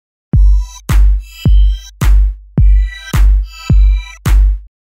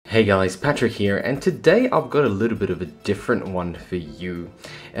Hey guys, Patrick here, and today I've got a little bit of a different one for you.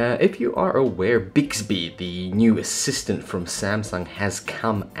 If you are aware, Bixby, the new assistant from Samsung, has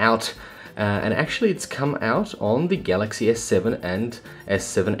come out, and actually it's come out on the Galaxy S7 and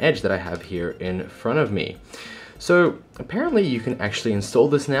S7 Edge that I have here in front of me. So apparently you can actually install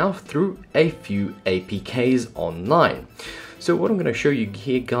this now through a few APKs online. So what I'm going to show you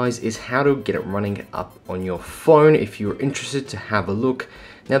here, guys, is how to get it running up on your phone if you're interested to have a look.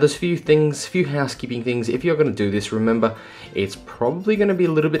 Now there's few housekeeping things. If you're going to do this, remember, it's probably going to be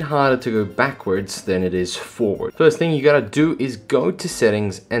a little bit harder to go backwards than it is forward. First thing you got to do is go to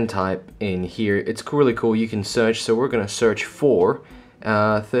settings and type in here. It's really cool. You can search. So we're going to search for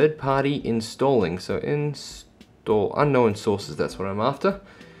third-party installing. So install unknown sources. That's what I'm after.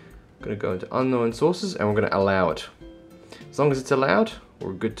 I'm going to go into unknown sources and we're going to allow it. As long as it's allowed,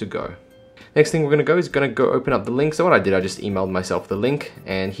 we're good to go. Next thing we're going to go open up the link. So what I did, I just emailed myself the link,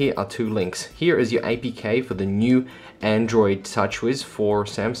 and here are two links. Here is your APK for the new Android TouchWiz for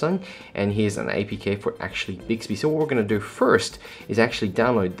Samsung, and here's an APK for actually Bixby. So what we're going to do first is actually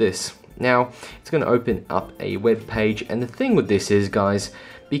download this. Now, it's going to open up a web page, and the thing with this is, guys,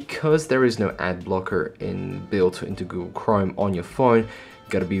 because there is no ad blocker built into Google Chrome on your phone,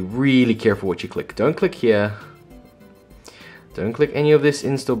 you've got to be really careful what you click. Don't click here. Don't click any of this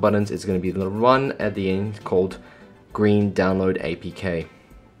install buttons. It's going to be the one at the end called Green Download APK.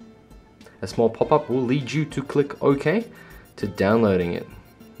 A small pop-up will lead you to click OK to downloading it.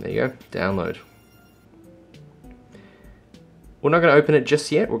 There you go, download. We're not going to open it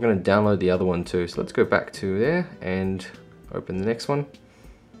just yet. We're going to download the other one too. So let's go back to there and open the next one.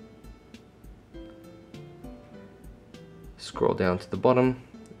 Scroll down to the bottom,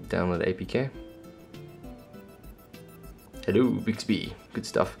 download APK. Hello, Bixby. Good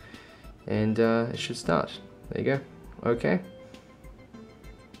stuff. And it should start. There you go. Okay.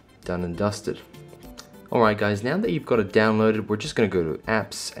 Done and dusted. Alright guys, now that you've got it downloaded, we're just going to go to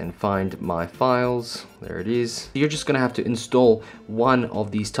apps and find my files. There it is. You're just going to have to install one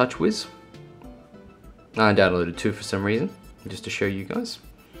of these TouchWiz. I downloaded two for some reason, just to show you guys.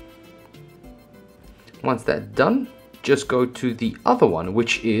 Once that's done, just go to the other one,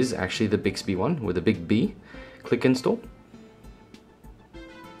 which is actually the Bixby one with a big B. Click install.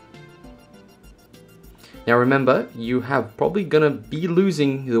 Now remember, you have probably gonna be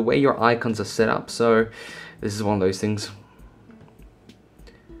losing the way your icons are set up, so this is one of those things.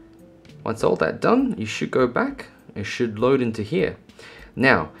 Once all that done, you should go back. It should load into here.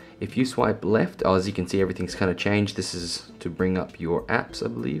 Now, if you swipe left, as you can see, everything's kind of changed. This is to bring up your apps, I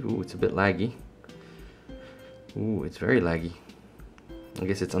believe. Ooh, it's a bit laggy. Ooh, it's very laggy. I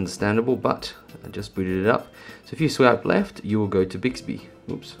guess it's understandable, but I just booted it up. So if you swipe left, you will go to Bixby.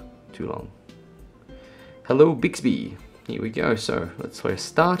 Oops, too long. Hello, Bixby. Here we go. So let's press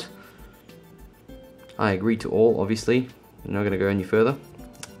start. I agree to all, obviously. I'm not going to go any further.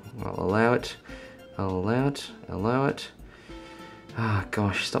 I'll allow it. I'll allow it. Allow it. Ah,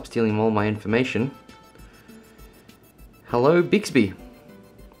 gosh, stop stealing all my information. Hello, Bixby.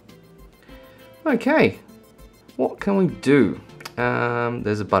 Okay. What can we do?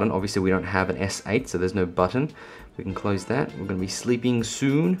 There's a button. Obviously, we don't have an S8, so there's no button. We can close that. We're going to be sleeping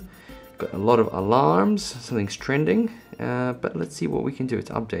soon. Got a lot of alarms, something's trending, but let's see what we can do. It's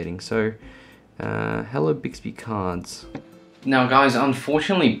updating. So hello, Bixby cards. Now guys,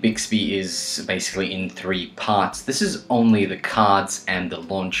 unfortunately Bixby is basically in three parts. This is only the cards and the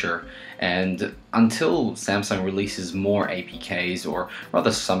launcher, and until Samsung releases more APKs, or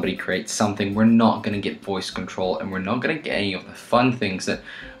rather somebody creates something, we're not going to get voice control, and we're not going to get any of the fun things that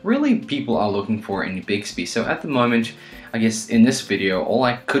really people are looking for in Bixby. So at the moment, I guess in this video, all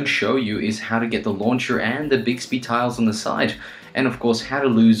I could show you is how to get the launcher and the Bixby tiles on the side, and of course how to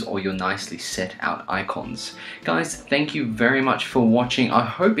lose all your nicely set out icons. Guys, thank you very much for watching. I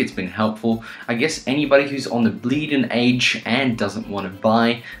hope it's been helpful. I guess anybody who's on the bleeding age and doesn't want to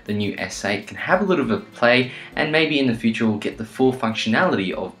buy the new S8 can have a little bit of play, and maybe in the future we'll get the full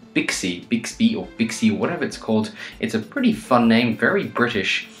functionality of Bixby or Bixby, whatever it's called. It's a pretty fun name, very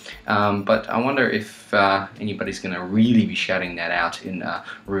British. But I wonder if anybody's going to really be shouting that out in a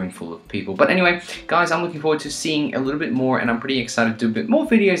room full of people. But anyway, guys, I'm looking forward to seeing a little bit more, and I'm pretty excited to do a bit more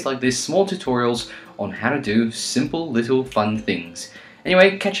videos like this, small tutorials on how to do simple little fun things.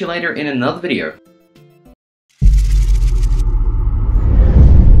 Anyway, catch you later in another video.